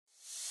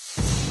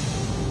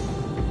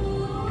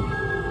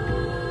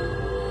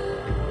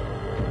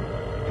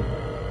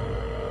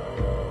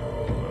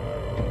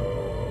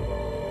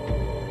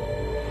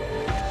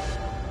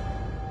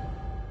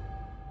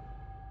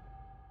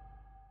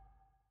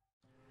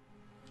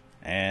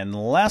And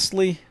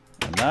lastly,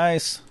 a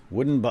nice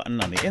wooden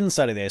button on the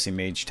inside of the Icy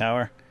Mage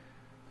Tower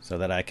so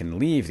that I can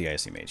leave the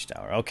Icy Mage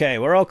Tower. Okay,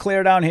 we're all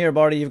clear down here,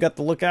 Barty. You've got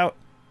the lookout?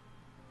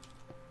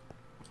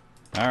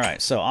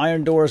 Alright, so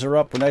iron doors are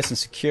up. We're nice and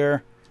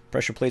secure.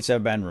 Pressure plates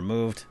have been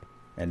removed.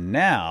 And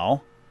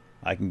now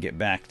I can get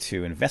back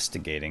to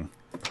investigating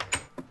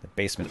the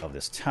basement of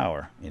this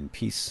tower in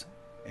peace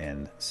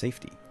and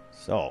safety.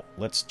 So,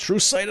 let's true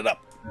sight it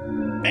up.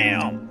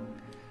 Bam!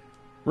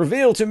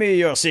 Reveal to me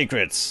your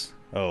secrets,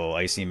 oh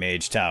Icy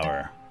Mage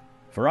Tower.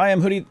 For I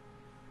am Hoodie...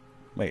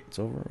 Wait, it's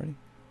over already?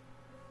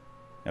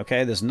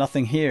 Okay, there's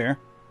nothing here.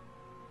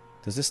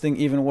 Does this thing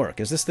even work?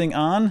 Is this thing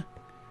on?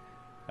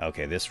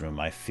 Okay, this room.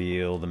 I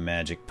feel the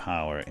magic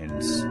power in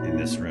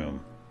this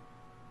room.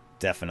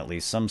 Definitely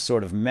some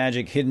sort of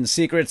magic hidden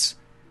secrets.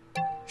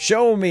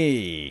 Show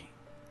me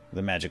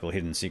the magical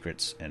hidden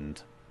secrets.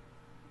 And...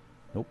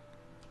 Nope.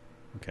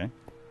 Okay.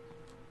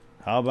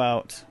 How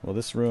about... Well,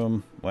 this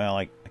room... Well,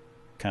 I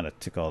kind of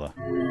took all the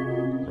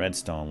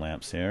redstone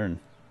lamps here and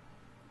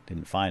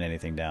didn't find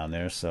anything down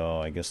there,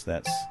 so I guess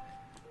that's...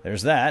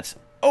 There's that.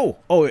 Oh!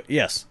 Oh,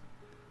 yes.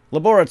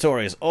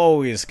 Laboratories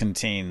always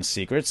contain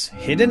secrets.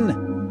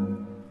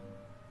 Hidden.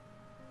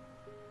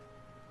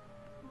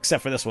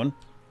 Except for this one.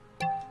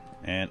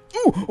 And...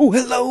 Ooh! Oh,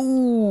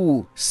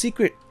 hello!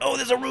 Secret. Oh,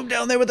 there's a room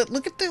down there with it.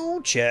 Look at the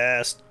old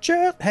chest.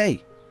 Chest.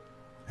 Hey!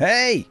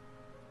 Hey!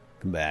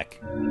 Come back.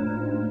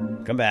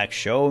 Come back.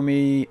 Show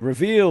me...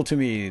 Reveal to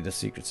me the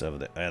secrets of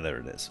the... there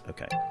it is.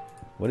 Okay.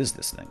 What is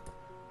this thing?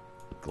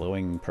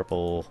 Glowing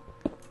purple,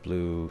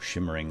 blue,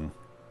 shimmering...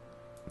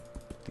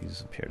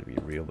 These appear to be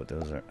real, but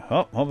those are...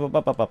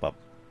 Up.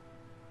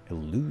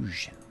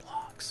 Illusion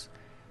blocks.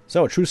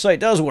 So, true sight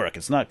does work.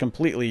 It's not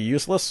completely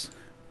useless.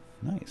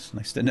 Nice.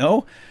 Nice to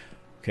know.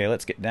 Okay,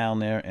 let's get down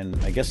there,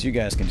 and I guess you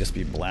guys can just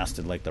be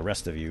blasted like the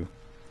rest of you.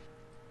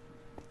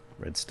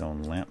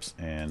 Redstone lamps,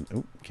 and...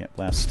 Oh, can't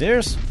blast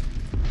stairs.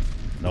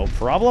 No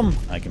problem.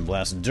 I can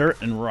blast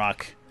dirt and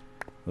rock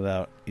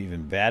without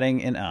even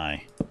batting an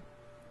eye.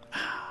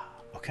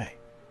 Okay.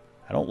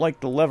 I don't like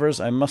the levers,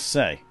 I must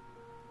say.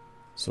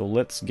 So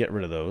let's get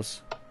rid of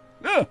those.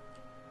 Ah!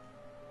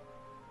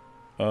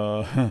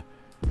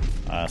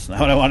 That's not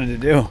what I wanted to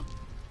do.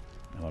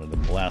 I wanted to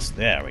blast...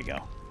 There we go.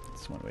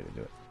 That's one way to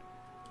do it.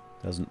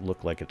 Doesn't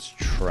look like it's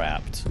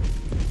trapped.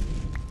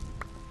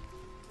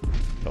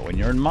 But when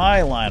you're in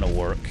my line of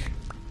work,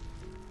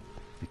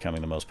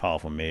 becoming the most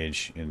powerful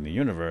mage in the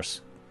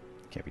universe,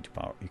 you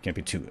can't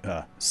be too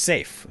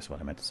safe, is what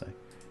I meant to say.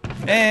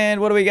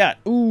 And what do we got?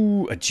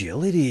 Ooh,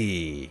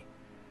 agility.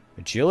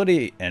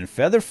 Agility and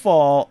feather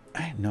fall.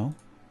 I know.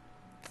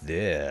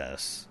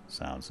 This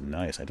sounds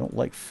nice. I don't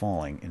like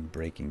falling and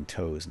breaking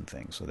toes and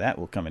things, so that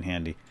will come in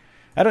handy.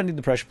 I don't need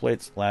the pressure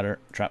plates, ladder,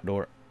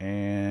 trapdoor,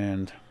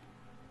 and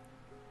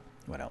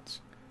what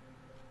else?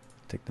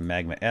 Take the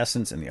magma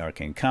essence and the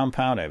arcane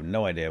compound. I have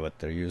no idea what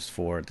they're used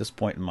for at this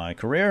point in my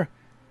career,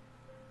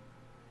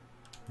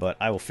 but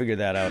I will figure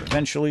that out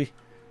eventually.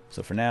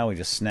 So for now, we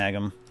just snag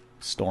them,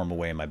 store them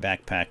away in my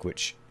backpack,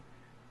 which,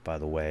 by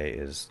the way,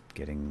 is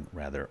getting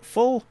rather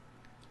full.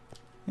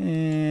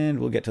 And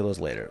we'll get to those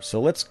later. So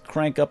let's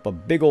crank up a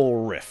big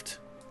ol' rift.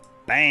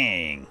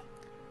 Bang!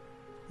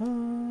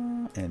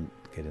 And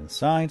get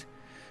inside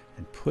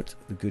and put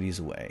the goodies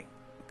away,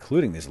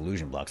 including these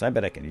illusion blocks. I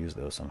bet I can use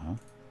those somehow.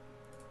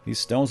 These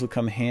stones will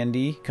come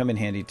in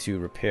handy to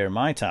repair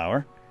my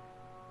tower.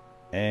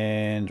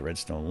 And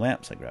redstone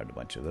lamps. I grabbed a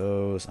bunch of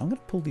those. I'm going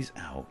to pull these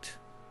out.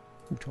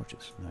 Ooh,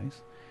 torches.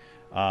 Nice.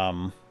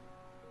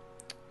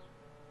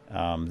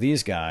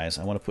 These guys,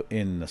 I want to put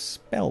in the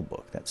spell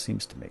book. That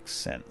seems to make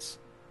sense.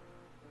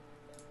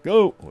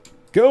 Go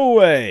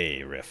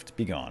away, Rift.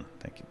 Be gone.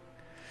 Thank you.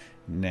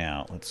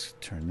 Now, let's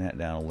turn that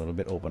down a little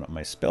bit. Open up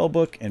my spell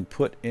book and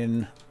put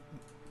in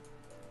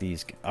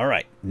these. All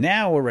right,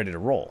 now we're ready to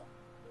roll.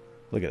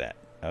 Look at that.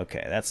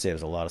 Okay, that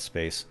saves a lot of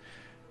space.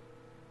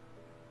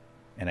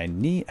 And I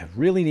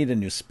really need a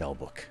new spell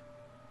book.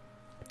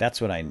 That's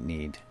what I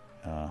need.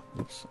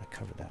 Oops, I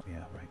covered that.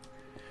 Yeah, right.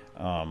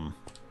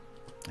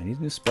 I need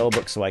a new spell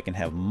book so I can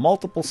have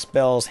multiple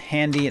spells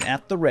handy and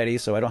at the ready,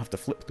 so I don't have to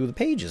flip through the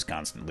pages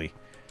constantly.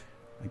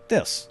 Like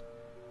this.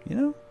 You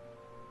know?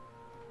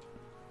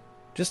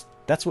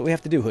 That's what we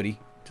have to do, Hoodie.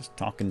 Just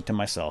talking to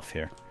myself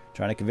here.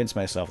 Trying to convince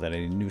myself that I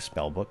need a new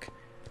spell book.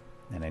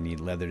 And I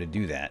need leather to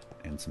do that.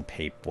 And some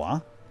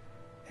paper.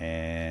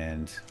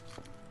 And...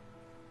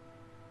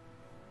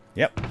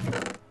 Yep.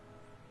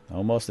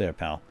 Almost there,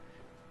 pal.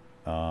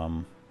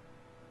 Alright,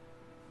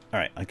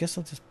 I guess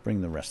I'll just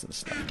bring the rest of the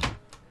stuff.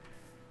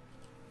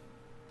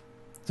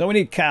 So we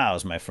need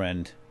cows, my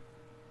friend.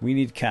 We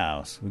need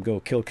cows. We go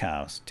kill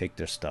cows, take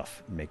their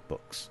stuff, and make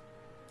books.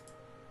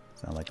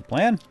 Sound like a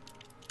plan?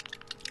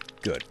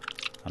 Good.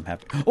 I'm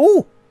happy.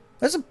 Oh!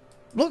 There's a...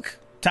 Look!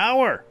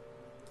 Tower!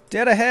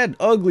 Dead ahead.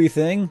 Ugly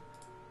thing.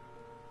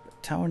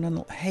 Tower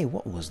none... Hey,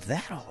 what was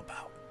that all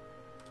about?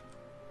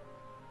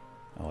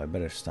 Oh, I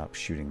better stop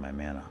shooting my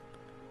mana.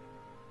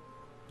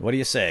 What do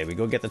you say? We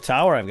go get the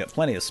tower? I've got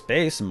plenty of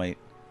space in my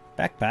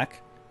backpack.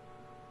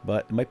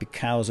 But it might be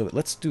cows over...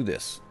 Let's do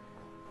this.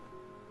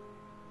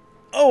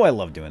 Oh, I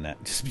love doing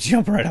that. Just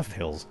jump right off the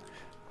hills.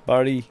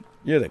 Barty,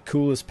 you're the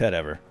coolest pet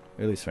ever.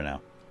 At least for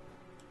now.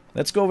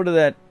 Let's go over to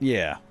that,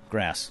 yeah,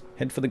 grass.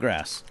 Head for the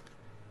grass.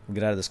 We'll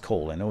get out of this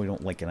cold. I know we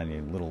don't like it on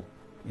your little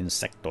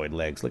insectoid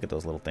legs. Look at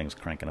those little things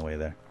cranking away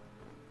there.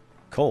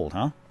 Cold,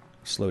 huh?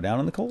 Slow down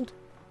in the cold?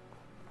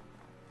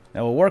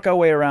 Now we'll work our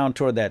way around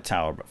toward that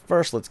tower, but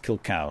first let's kill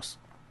cows.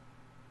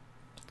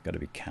 There's got to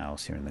be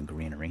cows here in the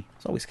greenery.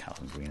 There's always cows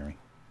in greenery.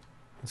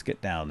 Let's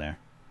get down there.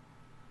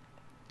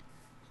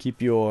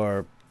 Keep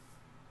your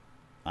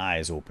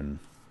eyes open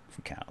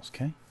for cows,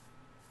 okay?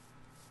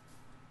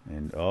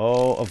 And,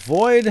 oh,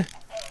 avoid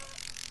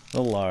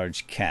the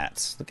large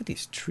cats. Look at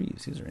these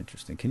trees. These are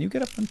interesting. Can you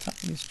get up on top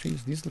of these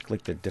trees? These look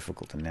like they're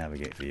difficult to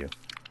navigate for you.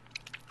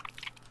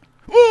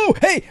 Whoa!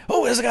 Hey!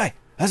 Oh, there's a guy!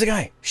 There's a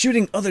guy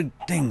shooting other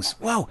things.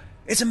 Wow!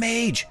 It's a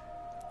mage!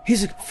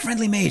 He's a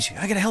friendly mage.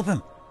 I gotta help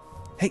him.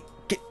 Hey,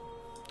 get...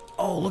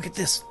 Oh, look at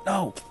this.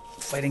 No!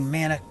 Fighting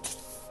mana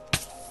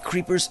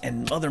creepers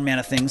and other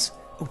mana things.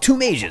 Oh, 2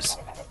 mages!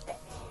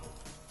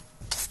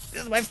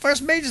 This is my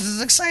first mage. This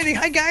is exciting.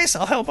 Hi, guys.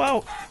 I'll help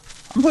out.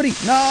 I'm Hoodie.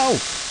 No!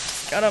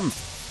 Got him.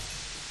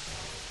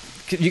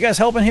 You guys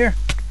helping here?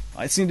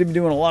 I seem to be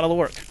doing a lot of the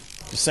work.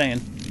 Just saying.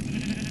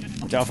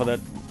 Watch out for that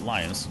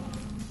lions.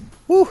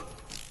 Woo!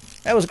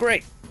 That was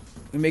great.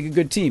 We make a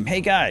good team. Hey,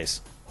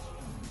 guys.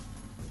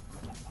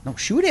 No,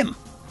 shoot him.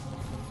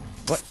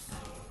 What?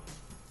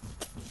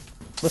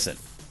 Listen.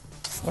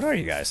 What are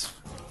you guys?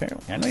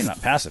 Apparently, I know you're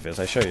not pacifists.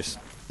 I show you.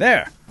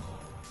 There.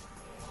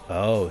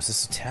 Oh, is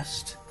this a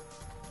test?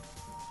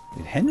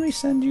 Did Henry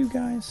send you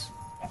guys?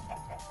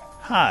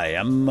 Hi,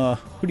 I'm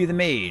Hoodie the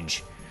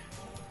Mage.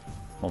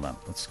 Hold on,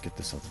 let's get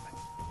this other thing.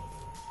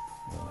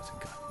 Oh, that's a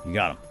gun. You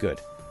got him. Good.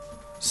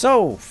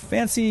 So,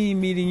 fancy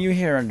meeting you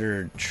here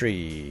under a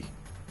tree.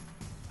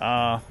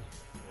 You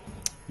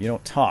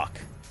don't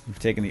talk. You've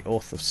taken the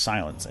oath of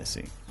silence, I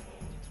see.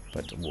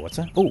 But what's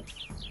that? Oh,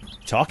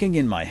 talking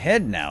in my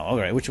head now. All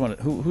right, which one?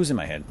 Who's in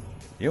my head?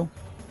 You?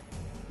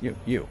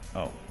 You.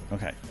 Oh,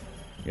 okay.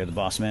 You're the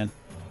boss man.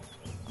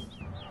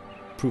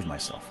 Prove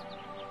myself.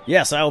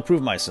 Yes, I will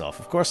prove myself.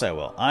 Of course I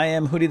will. I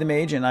am Hoodie the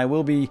Mage, and I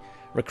will be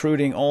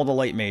recruiting all the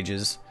light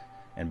mages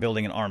and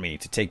building an army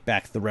to take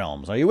back the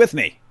realms. Are you with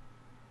me?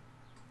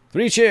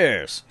 3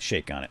 cheers!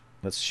 Shake on it.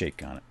 Let's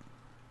shake on it.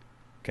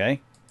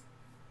 Okay?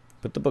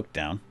 Put the book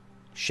down.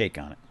 Shake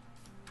on it.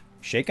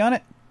 Shake on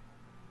it?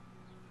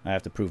 I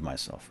have to prove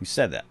myself. You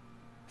said that.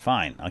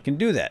 Fine, I can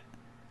do that.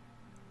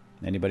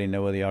 Anybody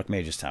know where the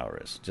Archmage's Tower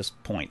is?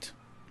 Just point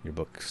your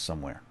book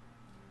somewhere.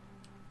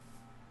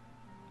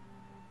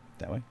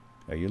 That way?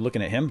 Are you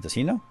looking at him? Does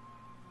he know?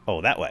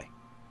 Oh, that way.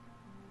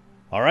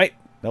 Alright.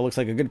 That looks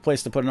like a good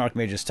place to put an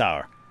Archmage's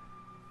Tower.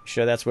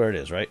 Sure that's where it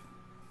is, right?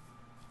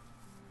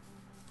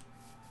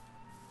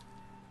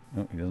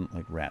 Oh, he doesn't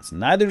like rats.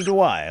 Neither do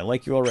I. I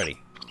like you already.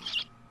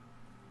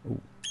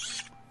 Ooh.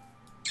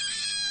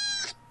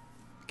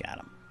 Got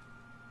him.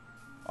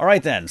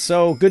 Alright then.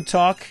 So, good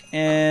talk.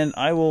 And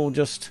I will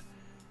just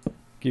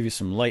give you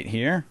some light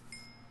here.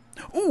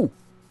 Ooh!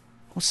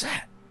 What's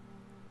that?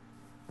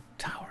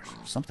 Towers.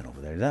 Something over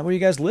there. Is that where you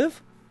guys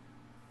live?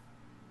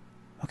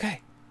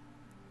 Okay.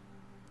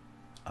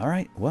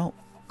 Alright, well.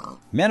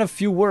 Men of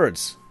few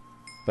words.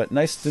 But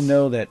nice to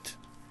know that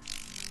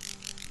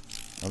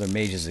other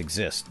mages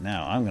exist.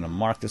 Now, I'm going to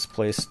mark this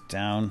place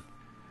down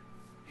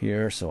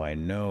here so I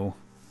know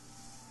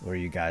where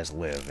you guys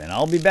live. And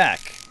I'll be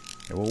back.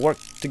 And we'll work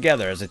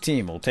together as a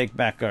team. We'll take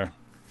back our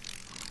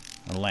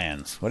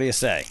lands. What do you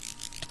say?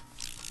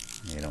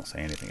 You don't say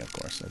anything, of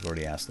course. I've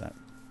already asked that.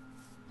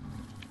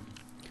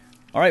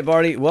 Alright,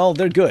 Barty. Well,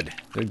 they're good.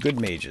 They're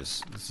good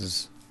mages. This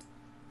is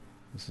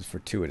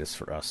fortuitous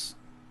for us.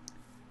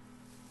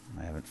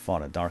 I haven't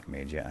fought a dark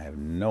mage yet. I have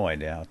no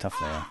idea how tough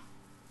they are.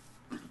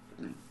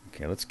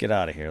 Okay, let's get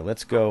out of here.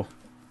 Let's go.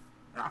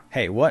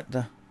 Hey, what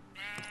are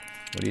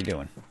you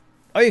doing?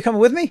 Oh, you coming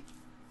with me?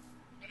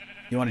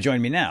 You want to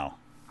join me now?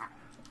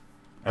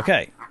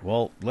 Okay,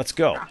 well, let's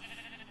go.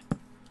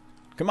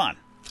 Come on.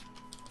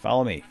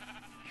 Follow me.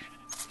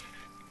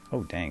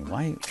 Oh, dang.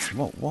 Why?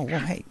 Whoa,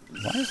 hey.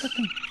 Why is that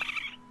thing?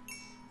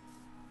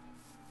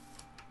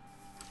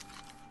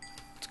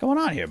 What's going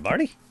on here,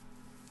 Barty?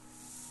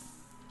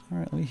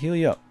 Alright, let me heal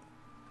you up.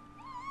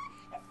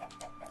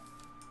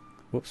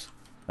 Whoops.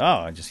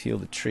 Oh, I just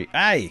healed the tree.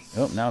 Aye!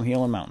 Oh, now I'm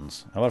healing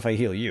mountains. How about if I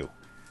heal you?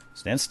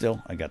 Stand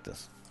still. I got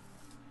this.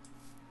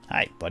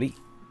 Hi, buddy.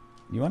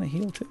 You want to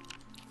heal too?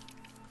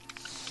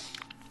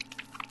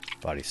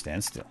 Barty,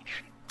 stand still.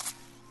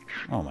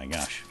 Oh my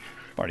gosh.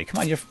 Barty,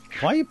 come on.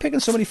 Why are you picking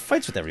so many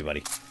fights with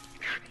everybody?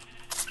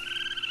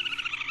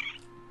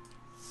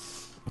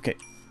 Okay.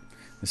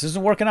 This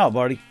isn't working out,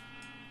 Barty.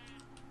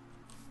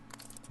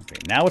 Okay,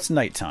 now it's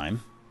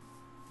nighttime.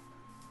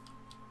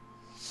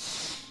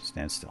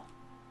 Stand still.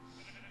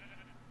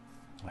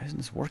 Why isn't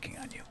this working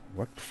on you? It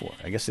worked before.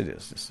 I guess it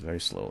is. Just very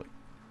slowly.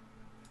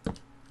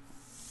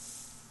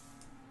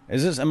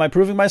 Is this? Am I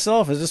proving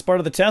myself? Is this part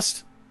of the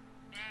test?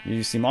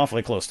 You seem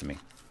awfully close to me.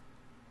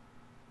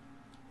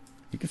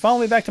 You can follow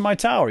me back to my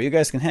tower. You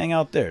guys can hang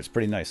out there. It's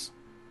pretty nice.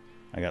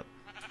 I got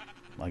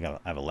I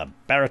have a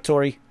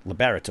laboratory.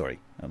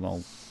 I'm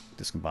all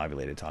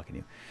discombobulated talking to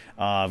you.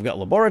 I've got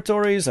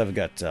laboratories. I've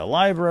got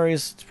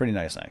libraries. It's pretty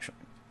nice, actually.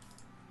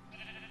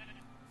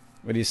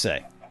 What do you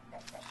say?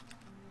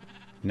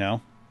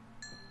 No?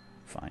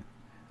 Fine.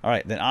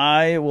 Alright, then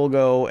I will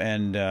go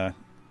and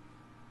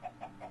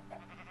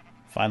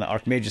find the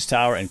Archmage's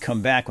Tower and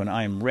come back when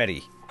I am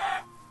ready.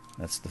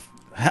 That's the...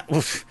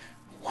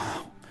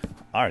 Wow.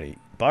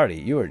 Barty,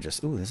 you are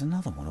just... Ooh, there's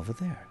another one over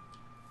there.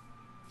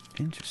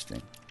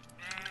 Interesting.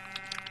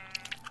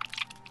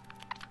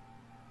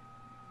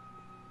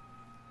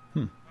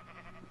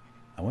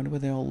 I wonder where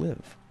they all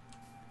live.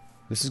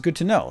 This is good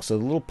to know. So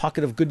the little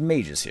pocket of good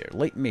mages here.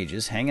 Light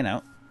mages hanging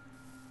out.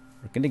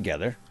 Working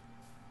together.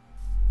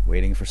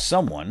 Waiting for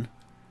someone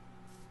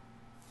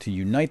to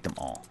unite them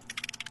all.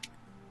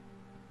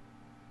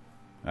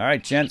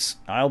 Alright, gents.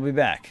 I'll be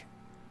back.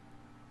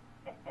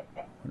 I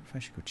wonder if I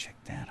should go check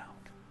that out.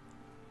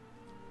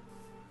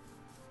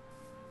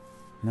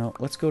 No,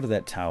 let's go to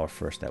that tower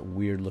first. That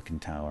weird looking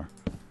tower.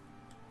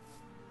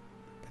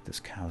 Bet this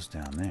cow's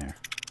down there.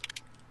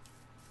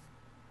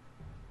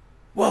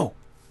 Whoa!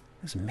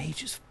 There's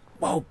mages.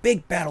 Whoa,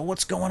 big battle.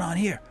 What's going on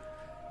here?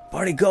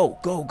 Barty, go.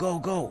 Go, go,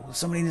 go.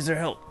 Somebody needs their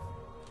help.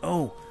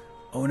 Oh.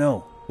 Oh,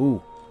 no.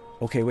 Ooh.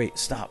 Okay, wait.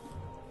 Stop.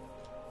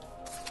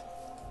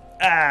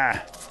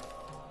 Ah!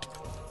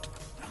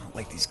 I don't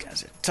like these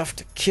guys. They're tough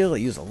to kill. They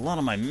use a lot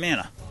of my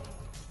mana.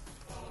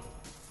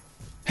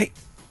 Hey.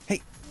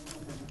 Hey.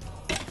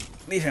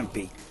 Leave him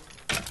be.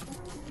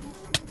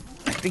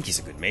 I think he's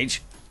a good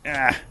mage.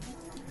 Ah.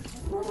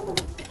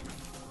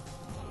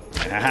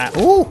 Ah.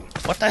 Ooh!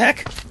 What the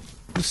heck?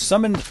 Who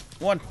summoned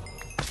what?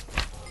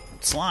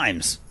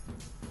 Slimes.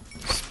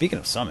 Speaking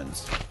of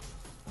summons.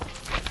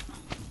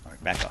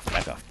 Alright, back off,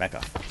 back off, back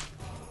off.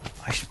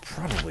 I should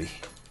probably...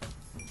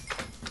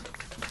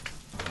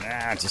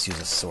 just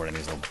use a sword on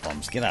these little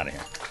bums. Get out of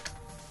here.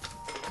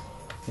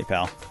 Hey,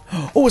 pal.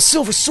 Oh, a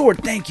silver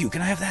sword! Thank you!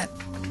 Can I have that?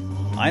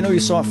 I know you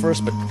saw it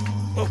first, but...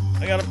 Oh,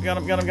 I got him, got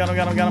him, got him, got him,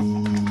 got him, got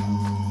him.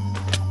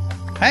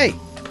 Hey!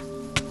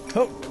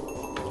 Oh!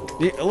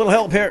 A little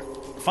help here.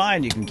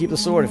 Fine, you can keep the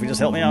sword if you just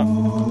help me out.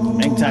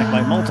 Being attacked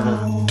by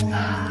multiple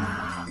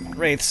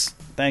wraiths.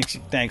 Thanks,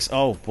 thanks.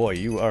 Oh boy,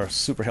 you are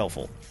super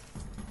helpful.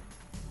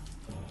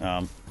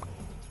 There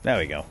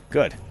we go.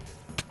 Good.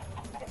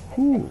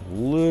 Ooh,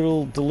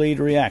 little delayed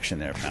reaction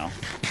there, pal.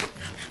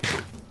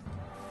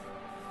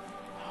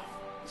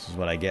 This is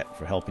what I get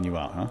for helping you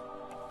out, huh?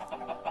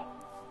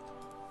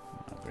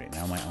 Oh, great,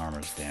 now my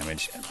armor's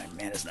damaged and my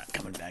mana's not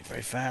coming back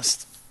very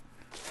fast.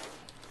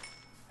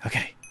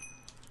 Okay.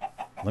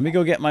 Let me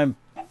go get my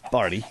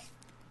Barty.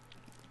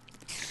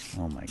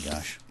 Oh my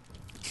gosh.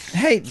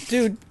 Hey,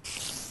 dude!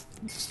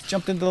 Just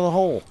jumped into the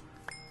hole.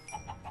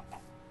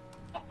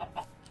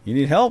 You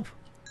need help?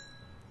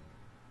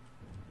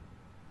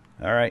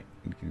 Alright,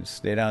 you can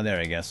stay down there,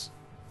 I guess.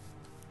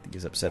 I think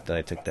he's upset that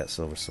I took that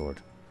silver sword.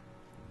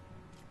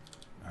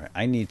 Alright,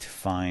 I need to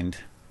find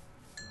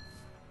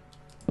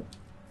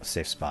a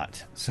safe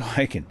spot so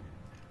I can...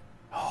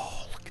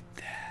 Oh, look at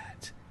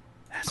that.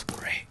 That's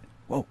great.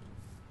 Whoa.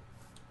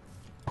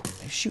 Are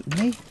they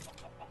shooting me?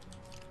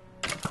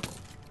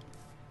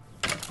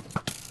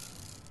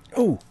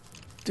 Oh,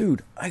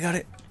 dude, I got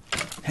it.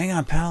 Hang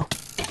on, pal.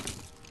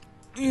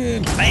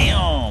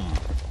 Bam!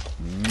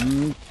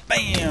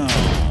 Bam!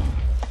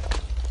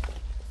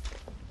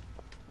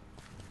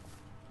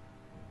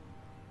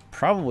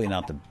 Probably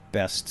not the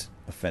best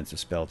offensive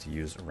spell to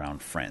use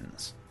around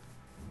friends.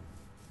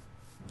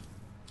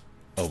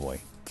 Oh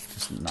boy.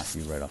 Just knock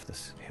you right off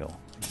this hill.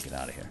 Get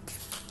out of here.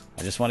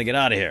 I just want to get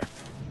out of here.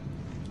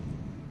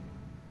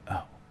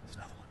 Oh, there's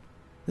another one.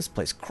 This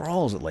place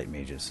crawls with light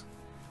mages.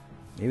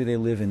 Maybe they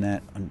live in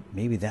that...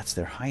 Maybe that's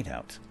their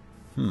hideout.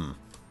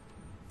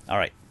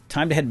 Alright,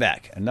 time to head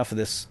back. Enough of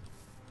this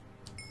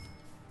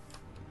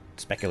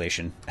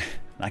speculation.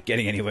 Not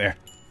getting anywhere.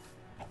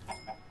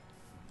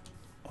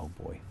 Oh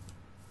boy.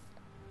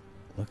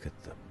 Look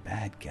at the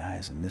bad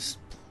guys in this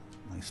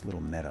nice little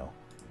meadow.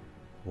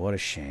 What a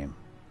shame.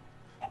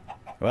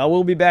 Well,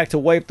 we'll be back to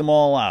wipe them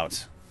all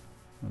out.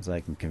 Once I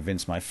can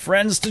convince my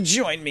friends to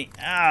join me.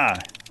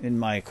 In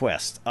my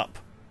quest. Up.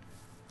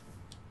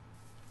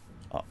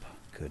 Up.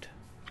 Good.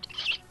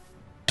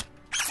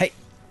 Hey!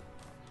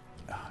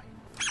 Oh,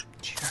 you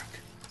jerk.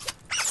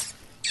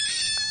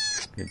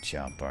 Good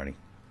job, Barty.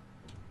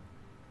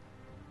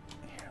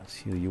 Here, let's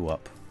heal you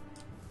up.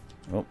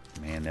 Oh,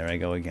 man, there I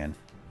go again.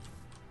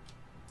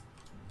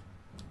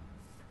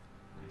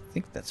 I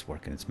think that's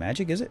working its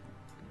magic, is it?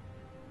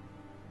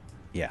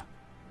 Yeah.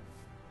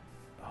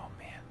 Oh,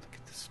 man, look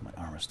at this. My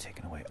armor's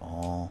taking away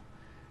all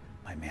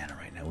my mana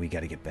right now. We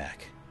gotta get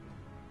back.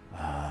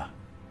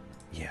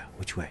 Yeah,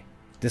 which way?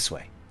 This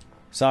way.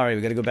 Sorry,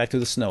 we gotta go back to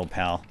the snow,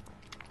 pal.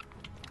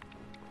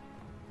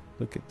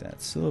 Look at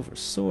that silver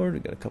sword.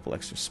 We got a couple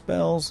extra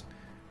spells.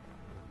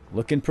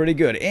 Looking pretty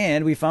good.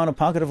 And we found a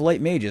pocket of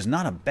light mages.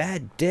 Not a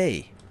bad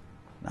day.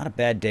 Not a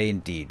bad day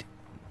indeed.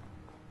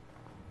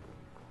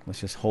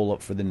 Let's just hole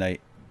up for the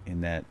night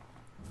in that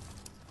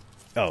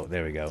Oh,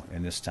 there we go.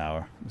 In this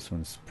tower. This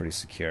one's pretty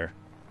secure.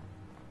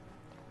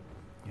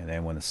 And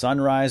then when the sun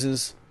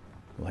rises,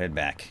 we'll head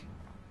back.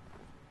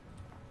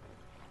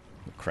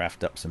 We'll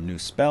craft up some new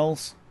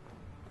spells.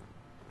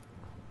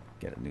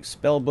 Get a new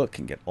spell book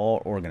and get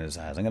all organized.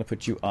 I'm going to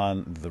put you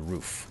on the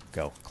roof.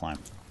 Go, climb.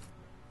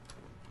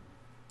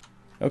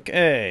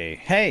 Okay,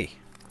 hey!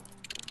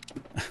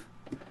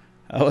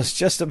 I was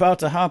just about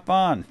to hop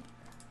on.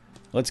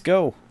 Let's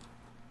go.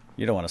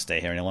 You don't want to stay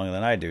here any longer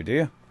than I do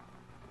you?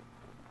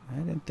 I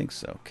didn't think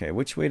so. Okay,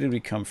 which way did we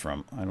come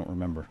from? I don't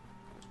remember.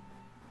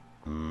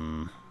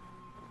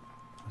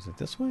 Was it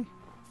this way?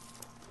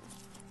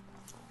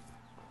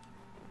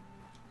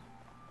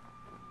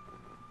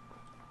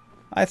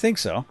 I think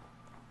so.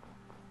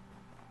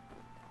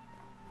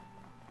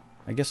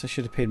 I guess I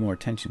should have paid more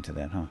attention to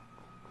that, huh?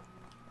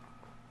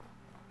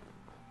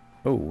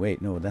 Oh,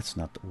 wait, no, that's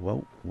not the...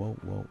 Whoa, whoa,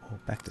 whoa, whoa,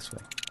 back this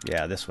way.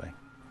 Yeah, this way.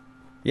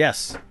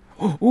 Yes!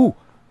 Ooh!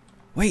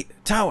 Wait,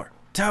 tower!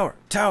 Tower!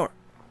 Tower!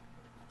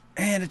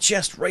 And a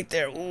chest right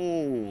there.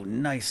 Ooh,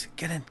 nice.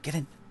 Get in, get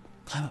in.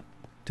 Climb up.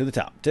 To the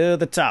top. To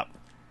the top.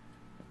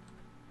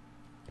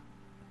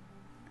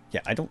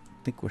 Yeah, I don't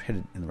think we're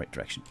headed in the right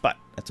direction. But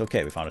that's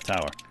okay. We found a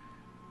tower.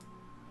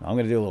 I'm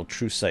going to do a little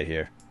true sight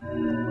here.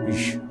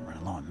 Eesh, I'm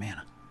running low on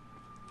mana.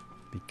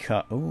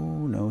 Because... Oh,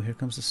 no. Here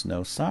comes the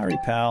snow. Sorry,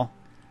 pal.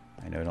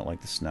 I know I don't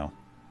like the snow.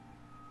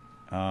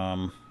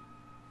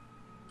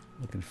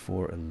 Looking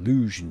for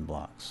illusion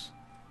blocks.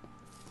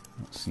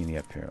 I don't see any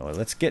up here. Right,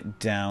 let's get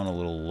down a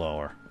little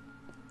lower.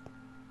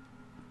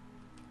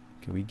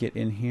 Can we get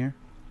in here?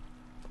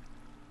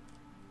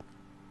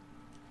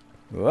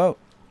 Whoa!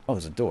 Oh,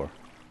 there's a door.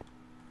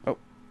 Oh.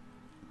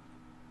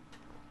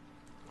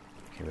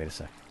 Okay, wait a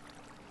sec.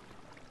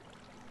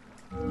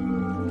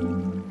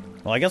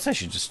 Well, I guess I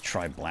should just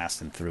try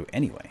blasting through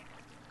anyway.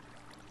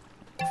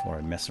 Before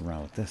I mess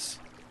around with this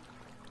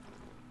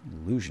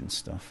illusion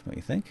stuff, don't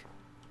you think?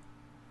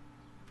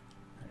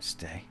 Alright,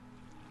 stay.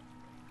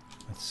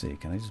 Let's see,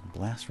 can I just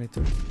blast right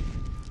through?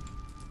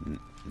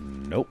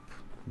 Nope.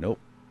 Nope.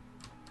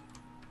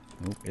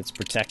 Nope, it's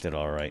protected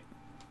alright.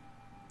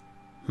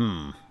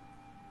 The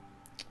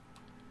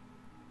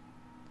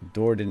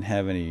door didn't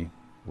have any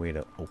way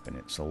to open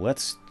it, so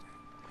let's...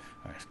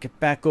 Alright, get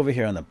back over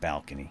here on the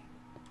balcony.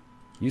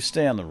 You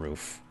stay on the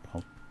roof.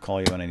 I'll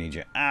call you when I need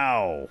you.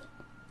 Ow!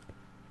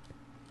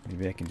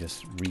 Maybe I can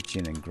just reach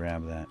in and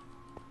grab that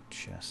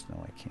chest.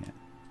 No, I can't.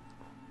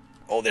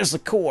 Oh, there's the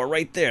core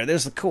right there.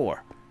 There's the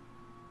core.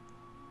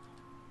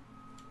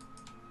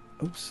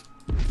 Oops.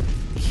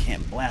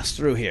 Can't blast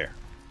through here.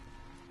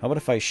 How about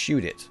if I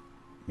shoot it?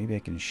 Maybe I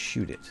can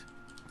shoot it.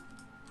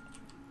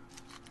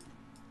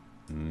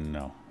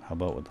 No. How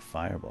about with the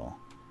fireball?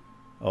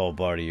 Oh,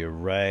 Barty, you're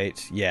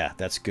right. Yeah,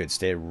 that's good.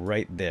 Stay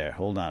right there.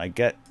 Hold on. I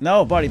got...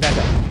 No, Barty, back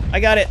up. I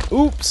got it.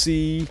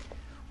 Oopsie.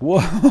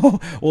 Whoa.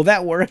 Well,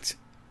 that worked.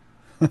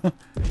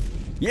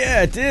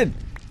 Yeah, it did.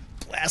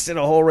 Blasted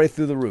a hole right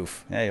through the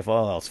roof. Hey, if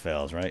all else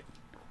fails, right?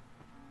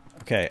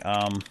 Okay,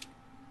 I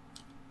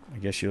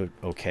guess you're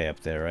okay up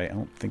there, right? I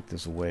don't think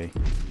there's a way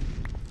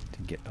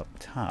to get up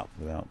top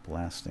without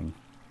blasting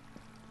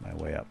my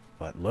way up.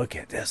 But look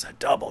at this, a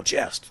double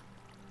chest.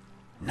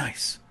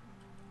 Nice.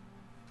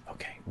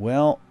 Okay,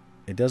 well,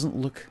 it doesn't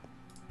look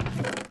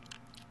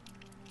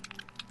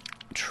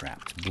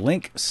trapped.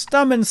 Blink,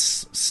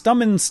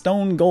 Stummin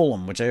Stone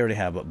Golem, which I already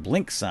have, but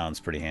Blink sounds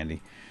pretty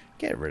handy.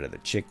 Get rid of the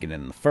chicken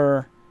and the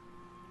fur,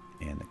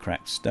 and the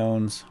cracked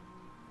stones,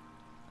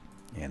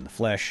 and the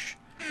flesh,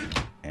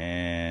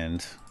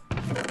 and...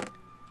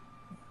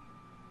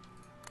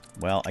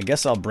 Well, I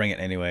guess I'll bring it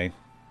anyway.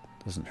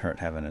 Doesn't hurt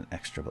having an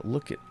extra, but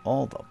look at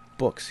all the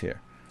books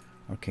here.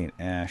 Arcane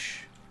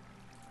Ash.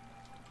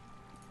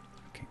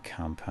 Arcane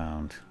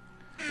Compound.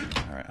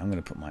 Alright, I'm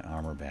going to put my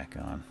armor back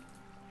on.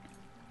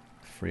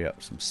 Free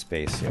up some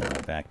space here in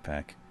my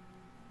backpack.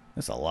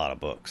 That's a lot of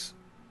books.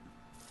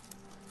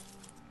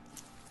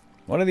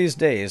 One of these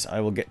days, I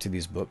will get to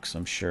these books,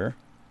 I'm sure.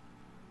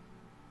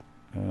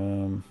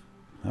 Alright,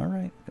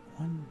 got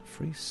one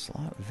free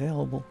slot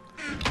available.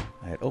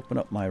 I had opened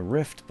up my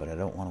rift, but I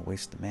don't want to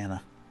waste the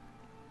mana.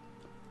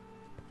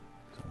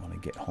 I want to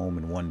get home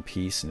in one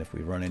piece, and if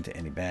we run into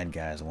any bad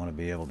guys, I want to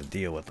be able to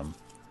deal with them.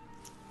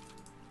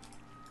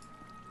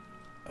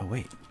 Oh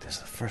wait, there's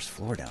the first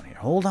floor down here.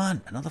 Hold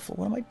on, another floor.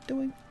 What am I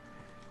doing?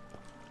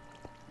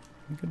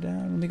 Let me go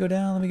down, let me go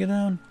down, let me go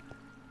down.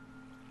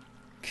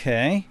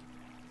 Okay.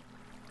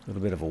 A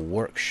little bit of a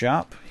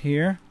workshop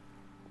here.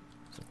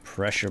 There's a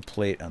pressure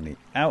plate on the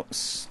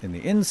in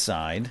the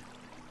inside.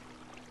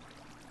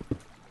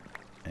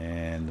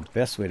 And the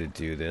best way to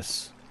do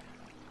this,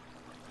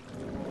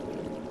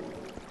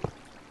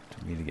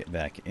 for me to get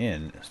back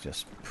in, is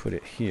just put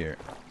it here.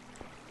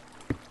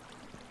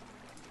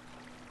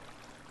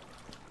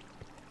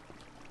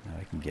 Now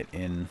I can get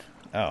in.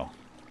 Oh.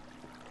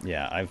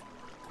 Yeah,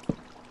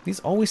 these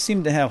always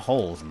seem to have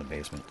holes in the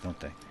basement, don't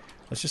they?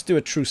 Let's just do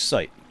a true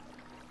sight.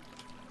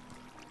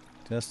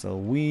 Just a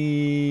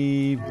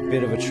wee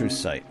bit of a true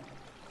sight.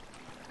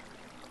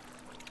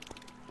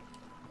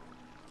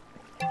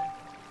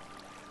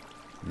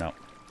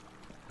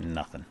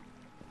 Nothing.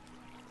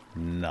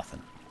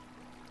 Nothing.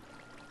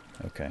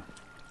 Okay.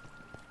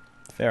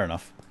 Fair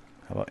enough.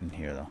 How about in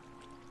here, though?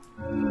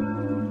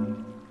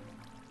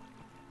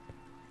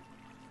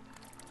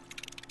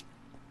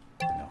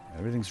 No,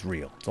 everything's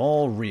real. It's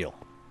all real.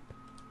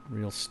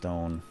 Real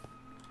stone,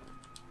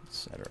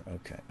 etc.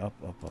 Okay, up,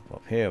 up, up,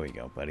 up. Here we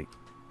go, buddy.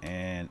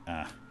 And,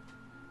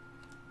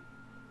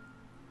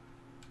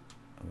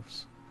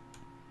 oops.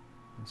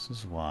 This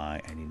is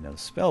why I need another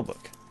spell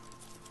book.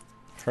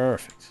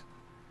 Perfect.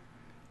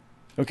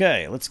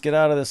 Okay, let's get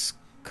out of this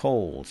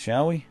cold,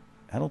 shall we?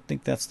 I don't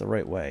think that's the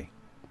right way.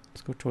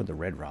 Let's go toward the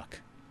red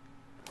rock.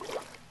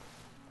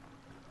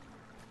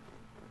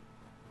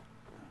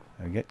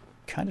 I get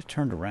kind of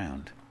turned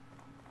around.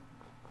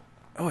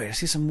 Oh, wait, I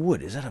see some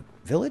wood. Is that a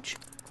village?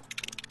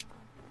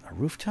 A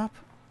rooftop?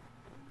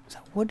 Is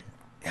that wood?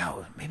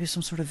 Yeah, maybe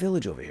some sort of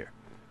village over here.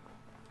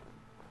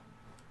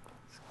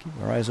 Let's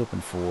keep our eyes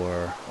open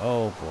for...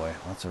 Oh, boy.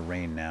 Lots of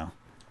rain now.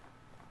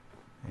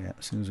 Yeah,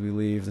 as soon as we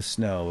leave the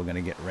snow, we're going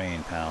to get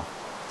rain, pal.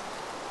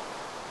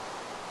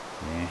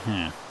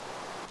 Yeah.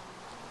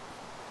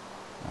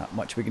 Not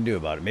much we can do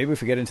about it. Maybe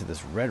if we get into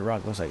this red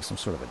rock, looks like some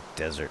sort of a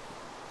desert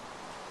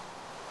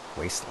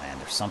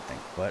wasteland or something.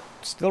 But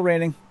still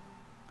raining.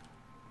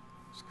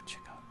 Let's go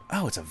check out.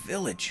 Oh, it's a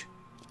village.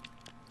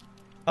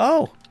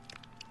 Oh!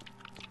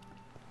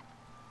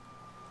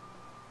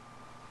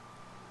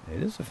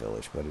 It is a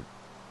village, but it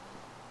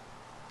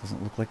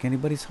doesn't look like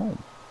anybody's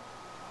home.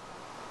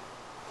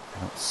 I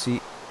don't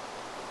see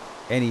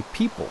any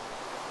people.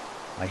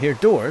 I hear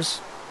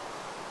doors.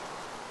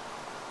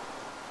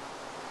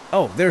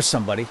 Oh, there's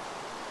somebody.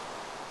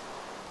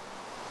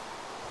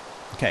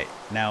 Okay,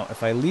 now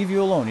if I leave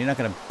you alone, you're not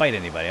going to bite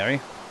anybody, are you?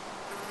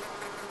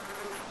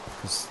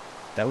 Because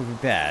that would be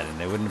bad, and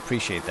they wouldn't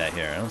appreciate that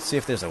here. Let's see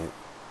if there's a...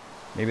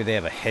 Maybe they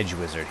have a hedge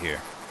wizard here.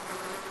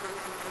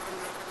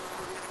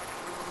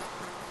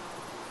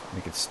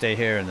 We could stay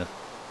here in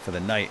for the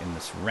night in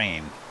this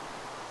rain.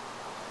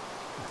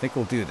 I think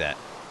we'll do that.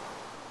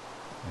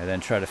 And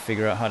then try to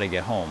figure out how to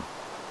get home.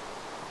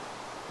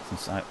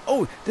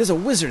 Oh, there's a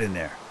wizard in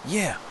there.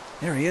 Yeah,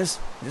 there he is.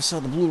 I just saw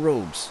the blue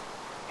robes.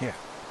 Here.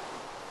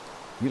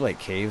 You like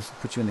caves.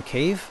 Put you in the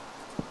cave?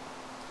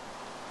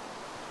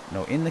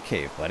 No, in the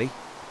cave, buddy.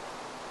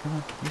 Come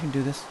on, you can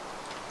do this.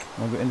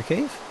 Want to go in the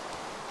cave?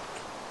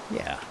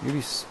 Yeah,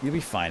 you'll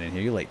be fine in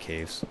here. You like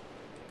caves.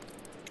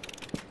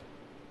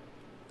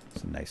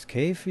 It's a nice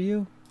cave for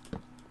you.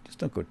 Just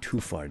don't go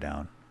too far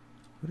down.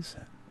 What is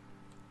that?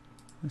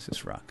 What's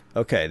this rock?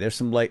 Okay, there's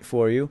some light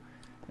for you.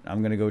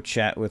 I'm gonna go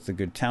chat with the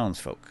good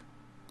townsfolk.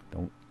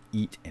 Don't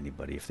eat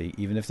anybody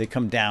even if they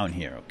come down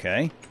here,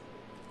 okay?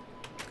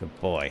 Good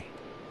boy.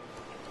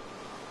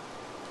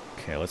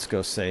 Okay, let's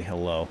go say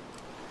hello.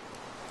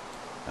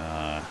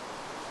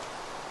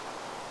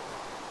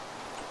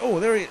 Oh,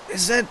 there he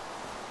is. That...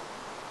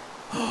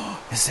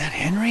 Oh, is that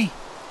Henry?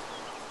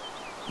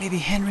 Maybe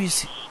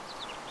Henry's...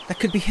 That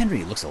could be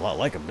Henry. It looks a lot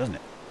like him, doesn't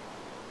it?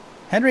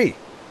 Henry!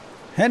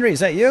 Henry, is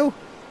that you?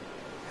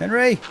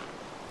 Henry!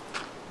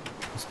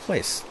 This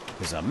place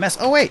is a mess.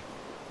 Oh, wait!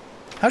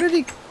 How did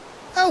he...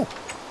 Oh!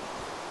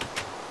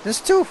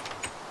 There's two!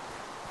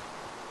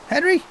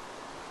 Henry!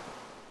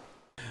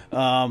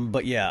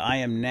 But yeah, I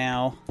am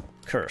now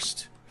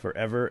cursed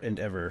forever and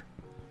ever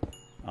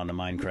on the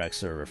Minecraft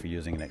server for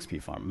using an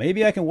XP farm.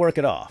 Maybe I can work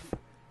it off.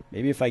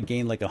 Maybe if I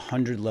gain like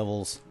 100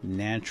 levels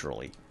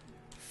naturally.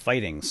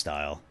 Fighting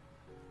style.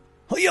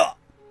 Hiya!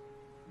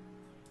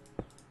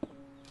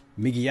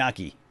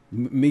 Migiyaki.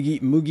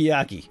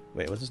 Mugiyaki.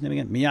 Wait, what's his name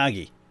again?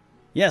 Miyagi.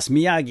 Yes,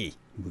 Miyagi.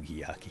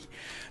 Mugiyaki.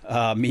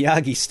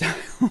 Miyagi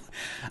style.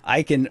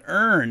 I can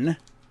earn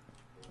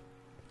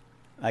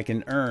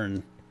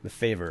the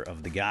favor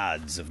of the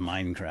gods of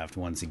Minecraft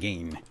once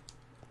again.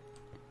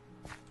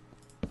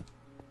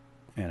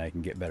 And I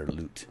can get better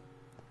loot.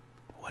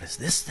 What is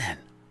this then?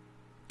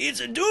 It's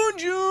a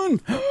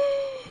dungeon!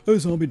 A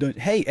zombie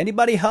dungeon. Hey,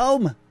 anybody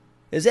home?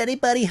 Is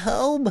anybody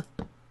home?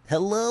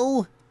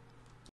 Hello?